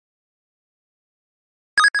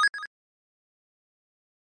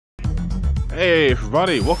Hey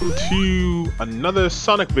everybody, welcome to another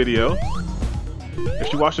Sonic video.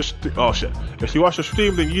 If you watch the if you watch the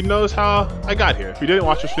stream, then you know how I got here. If you didn't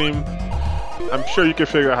watch the stream, I'm sure you can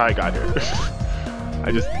figure out how I got here.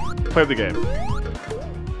 I just played the game.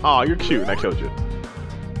 Aw, you're cute, and I killed you.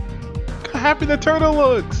 Look how happy the turtle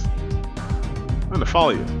looks. I'm gonna follow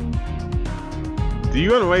you. Do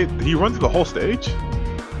you run away? Did he run through the whole stage?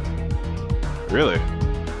 Really?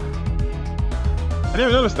 I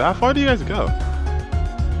didn't even notice that. How far do you guys go?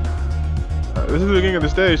 This is the beginning of the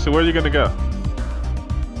stage, so where are you gonna go?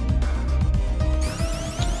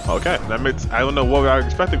 Okay, that makes... I don't know what I was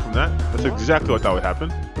expecting from that. That's exactly what I thought would happen.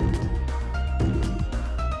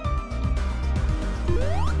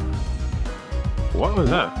 What was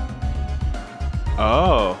that?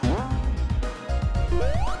 Oh.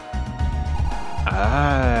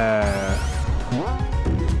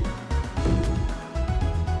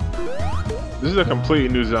 This is a completely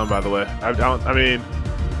new zone, by the way. I mean,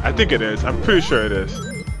 I think it is. I'm pretty sure it is.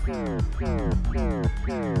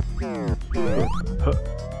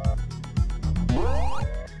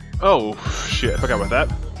 Oh, shit. I forgot about that.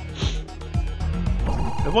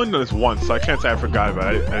 I've only done this once, so I can't say I forgot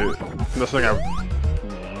about it. That's something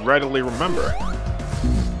I readily remember.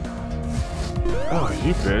 Oh,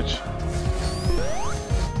 you bitch.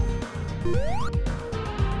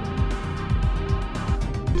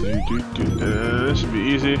 This should be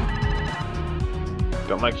easy.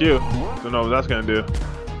 Don't like you. Don't know what that's gonna do.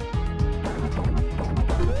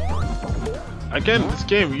 Again, this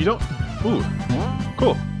game, you don't... Ooh,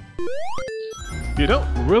 cool. You don't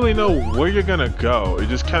really know where you're gonna go. You're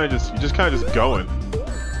just kind of just going.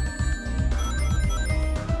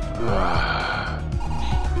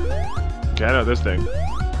 Okay, I know this thing.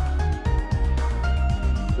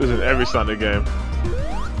 This is in every Sonic game.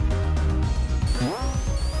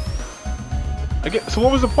 So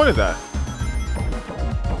what was the point of that?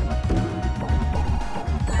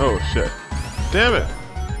 Oh shit. Damn it!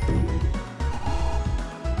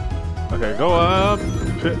 Okay, go up.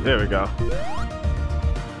 There we go.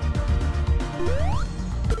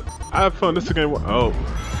 I have fun. This game. Oh,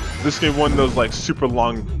 this game won those like super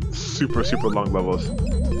long levels.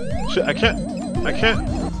 Shit, I can't.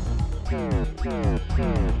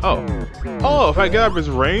 Oh, if I get out of his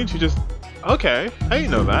range, you just. Okay, I didn't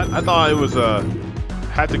know that. I thought it was a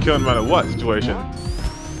had to kill no matter what situation.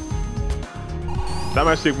 That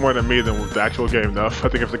might take more than me than with the actual game, though. I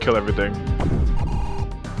think I have to kill everything.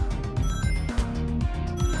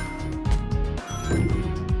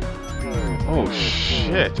 Oh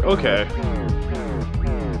shit! Okay.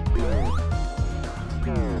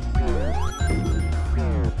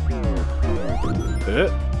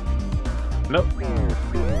 Nope.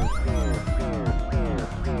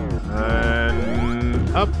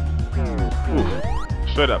 And up. Oof.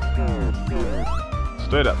 Straight up.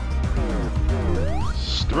 Straight up.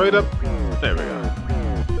 Straight up. There we go.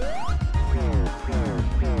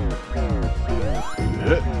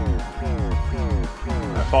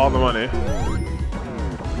 I follow the money.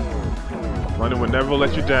 Money will never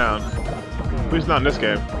let you down. At least not in this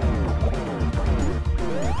game.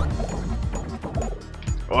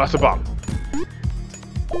 Oh, that's a bomb.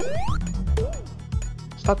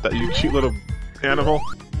 Stop that, you cute little animal.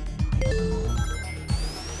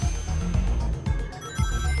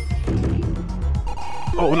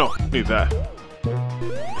 Oh no, need that.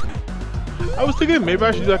 I was thinking maybe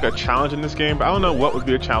I should do like a challenge in this game, but I don't know what would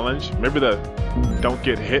be a challenge. Maybe the don't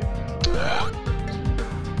get hit.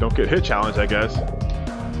 Don't get hit challenge, I guess.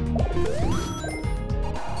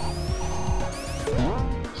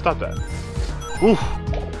 Stop that. Oof.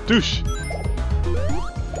 Douche.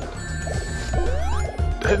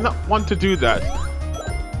 I did not want to do that.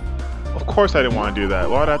 Of course I didn't want to do that.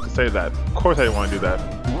 Why would I have to say that? Of course I didn't want to do that.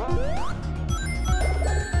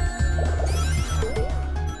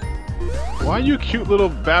 Why are you cute little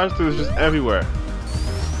bastards just everywhere?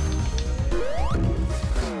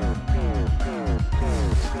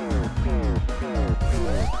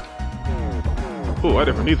 Ooh, I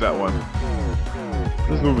didn't need that one.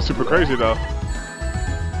 This move is super crazy though.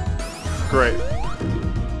 Great.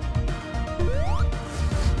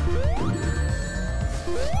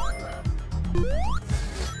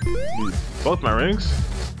 Need both my rings.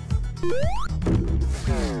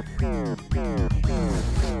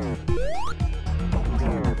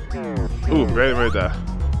 Ooh, barely made that.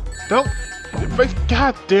 Don't!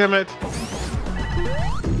 God damn it!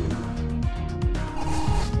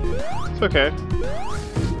 It's okay.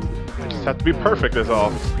 I just have to be perfect, is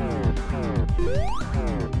all.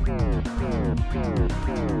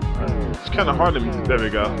 It's kind of hard to... There we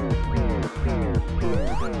go.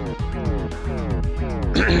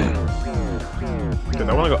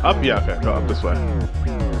 Because I want to go up. Yeah, okay, go up this way.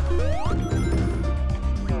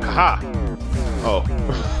 Haha! Oh.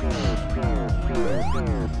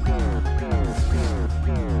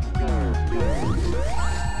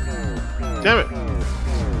 Damn it!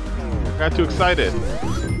 I got too excited.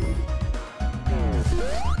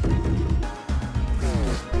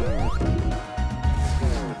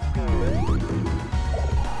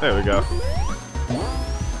 There we go.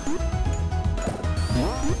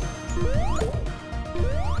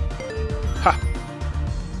 Ha!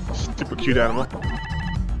 Stupid cute animal.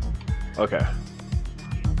 Okay.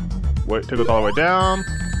 Wait, take us all the way down.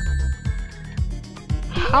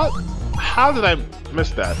 How did I miss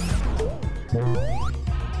that?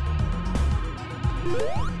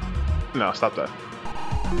 No, stop that.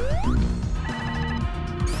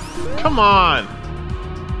 Come on!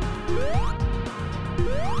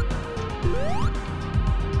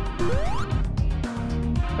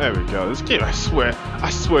 There we go. This game, I swear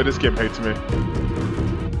this game hates me.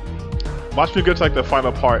 Watch me get to like the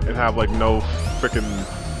final part and have like no freaking.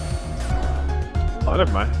 Oh,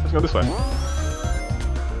 never mind. Let's go this way.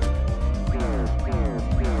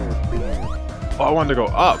 Oh, I wanted to go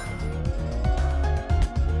up.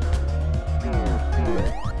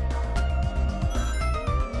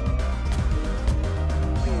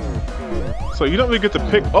 So you don't really get to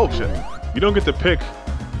pick. Oh shit! You don't get to pick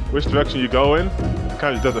which direction you go in. It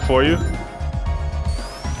kind of does it for you.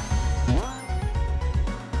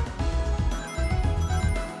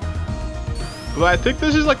 But I think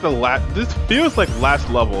this is like the last. This feels like last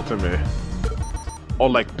level to me, or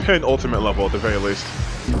like penultimate level at the very least.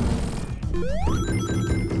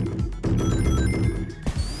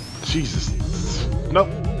 Jesus. Nope.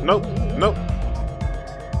 Nope. Nope.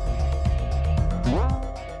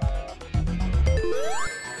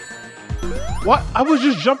 What? I was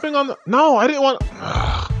just jumping on the. No, I didn't want.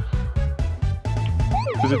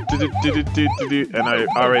 And I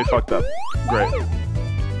already fucked up. Great.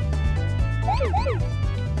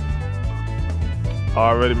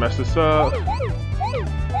 Already messed this up.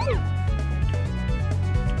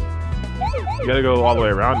 You gotta go all the way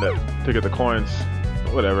around it to get the coins.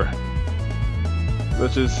 Whatever.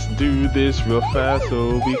 Let's just do this real fast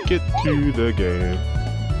so we get to the game.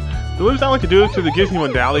 The only thing I like to do is because it gives me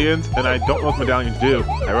medallions, and I don't know what medallions do.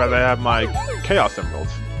 I'd rather have my Chaos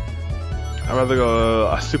Emeralds. I'd rather go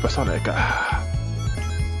a Supersonic.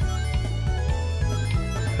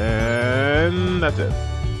 And that's it.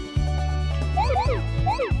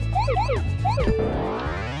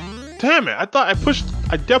 Damn it! I thought I pushed.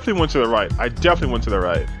 I definitely went to the right. I definitely went to the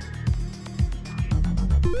right.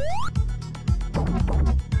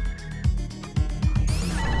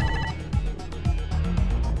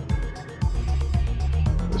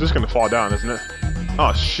 It's just gonna fall down, isn't it?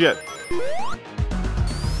 Oh shit!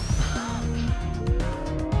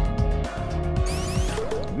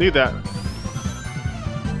 Need that.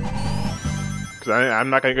 Cause I'm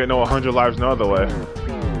not gonna get no 100 lives no other way.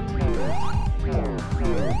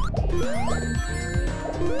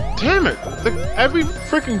 Damn it! Like every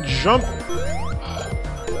freaking jump.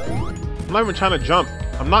 I'm not even trying to jump.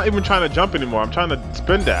 I'm not even trying to jump anymore. I'm trying to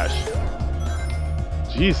spin dash.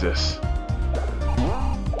 Jesus.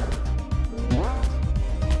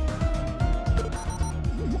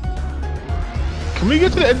 Can we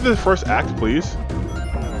get to the end of the first act, please?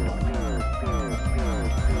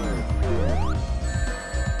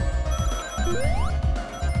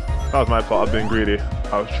 That was my fault. I was being greedy.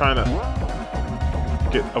 I was trying to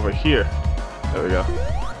get over here. There we go.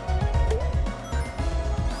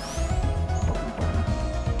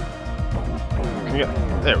 Can you get?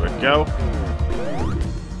 There we go.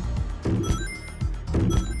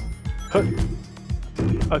 Huh.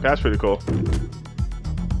 Okay, that's pretty cool.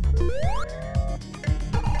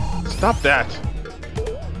 Stop that!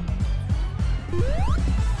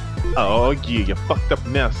 Oh yeah, you fucked up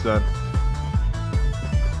now, son.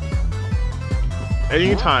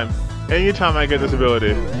 Anytime I get this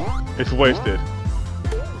ability, it's wasted.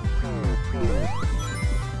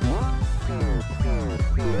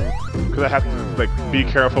 Because I have to like be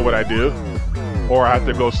careful what I do, or I have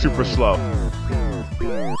to go super slow.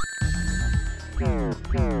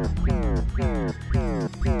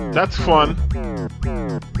 That's fun.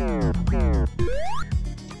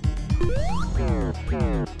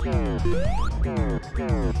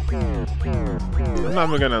 I'm not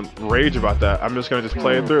even gonna rage about that. I'm just gonna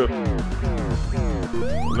play it through.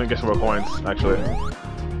 I'm gonna get some more coins, actually.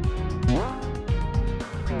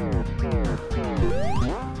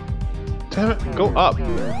 Damn it, go up.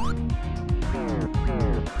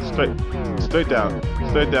 Straight down.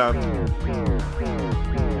 Straight down.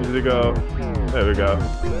 Easy to go. There we go.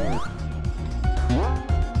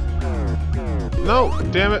 No,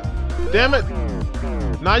 damn it. Damn it.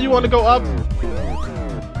 Now you want to go up?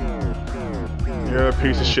 You're a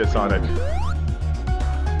piece of shit, Sonic.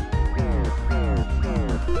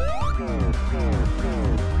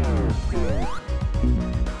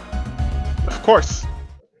 Of course.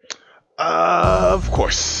 Of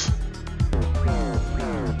course.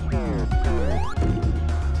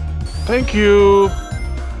 Thank you.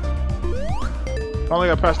 Finally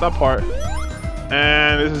got past that part.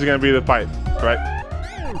 And this is gonna be the fight, right?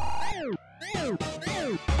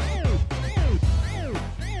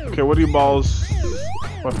 Okay, what are you balls?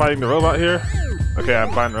 Am I fighting the robot here? Okay,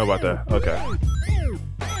 I'm fighting the robot there. Okay.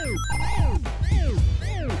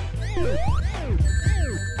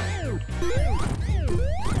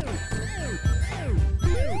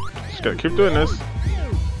 Just gotta keep doing this.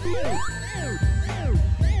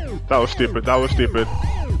 That was stupid. That was stupid.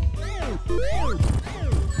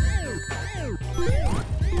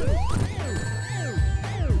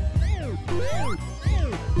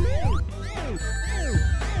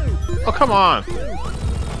 Oh, come on!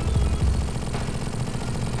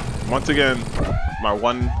 Once again, my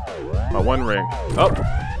one ring. Oh!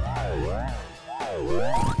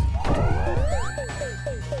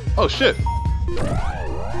 Oh shit!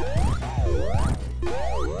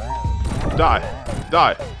 Die!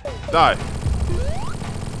 Die! Die!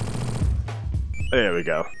 There we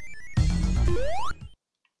go.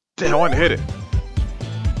 Damn, I wanted to hit it.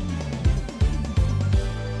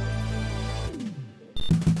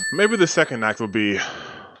 Maybe the second act will be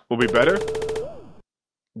better.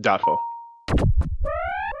 Doubtful.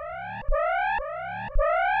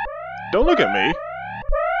 Don't look at me.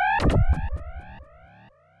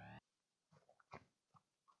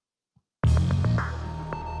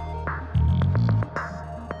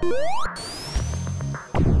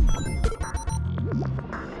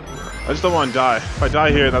 I just don't want to die. If I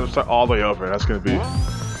die here, that'll start all the way over. That's gonna be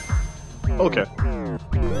okay.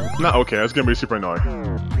 Not okay. That's gonna be super annoying.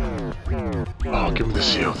 Oh, give me the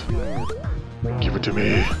shield. Give it to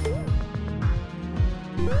me.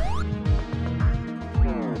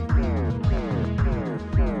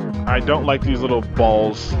 I don't like these little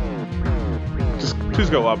balls. Just please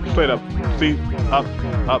go up. Straight up. See? Up,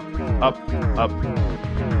 up, up, up.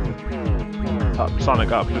 Up.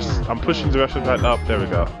 Sonic up. Just I'm pushing the rest of that up. There we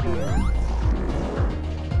go.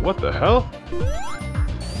 What the hell?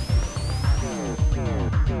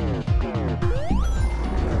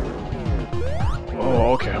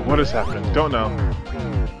 Oh, okay. What is happening? Don't know.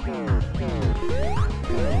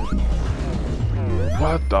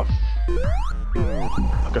 What the f...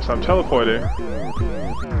 I guess I'm teleporting.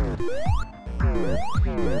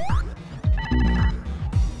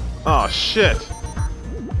 Oh, shit.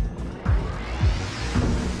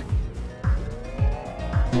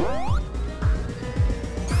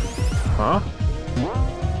 Huh?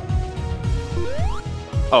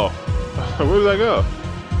 Oh. Where did I go?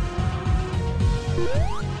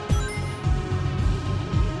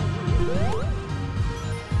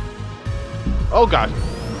 Oh god.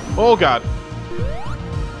 Oh god.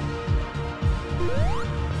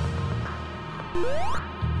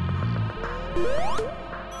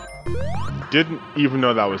 Didn't even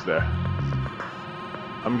know that was there.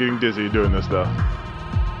 I'm getting dizzy doing this though.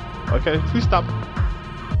 Okay, please stop.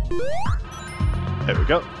 There we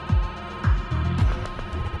go.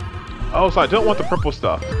 Oh, so I don't want the purple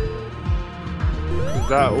stuff.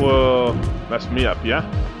 That will mess me up, yeah?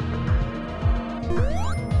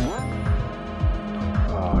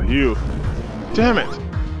 You. Damn it!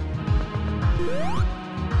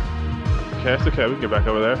 Okay, it's okay. We can get back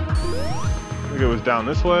over there. I think it was down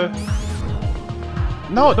this way.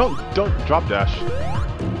 No, don't drop dash.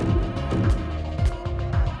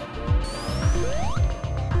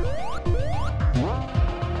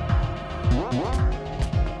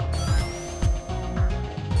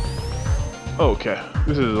 Okay,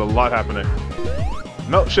 this is a lot happening.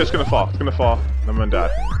 No, shit, it's gonna fall. It's gonna fall. I'm gonna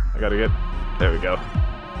die. I gotta get. There we go.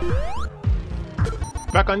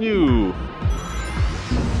 Back on you!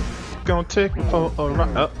 Gonna take me for a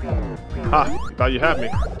ride. Oh. Ha! Thought you had me.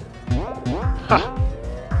 Ha!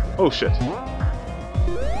 Oh shit.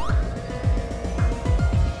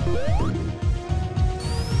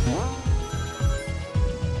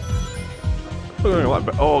 We're doing a lot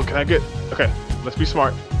better. Oh, can I get... Okay, let's be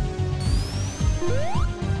smart.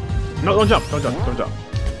 No, don't jump, don't jump, don't jump.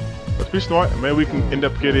 Let's be smart, and maybe we can end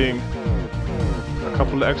up getting a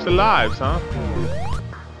couple of extra lives, huh?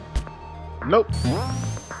 Nope.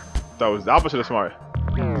 That was the opposite of smart.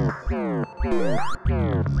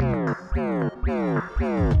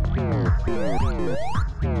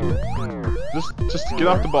 Just get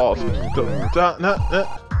off the balls.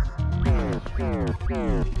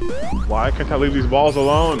 Why can't I leave these balls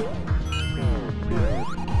alone?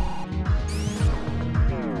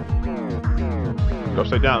 Go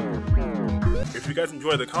stay down. If you guys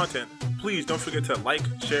enjoy the content, please don't forget to like,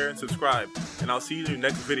 share, and subscribe, and I'll see you in the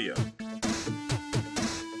next video.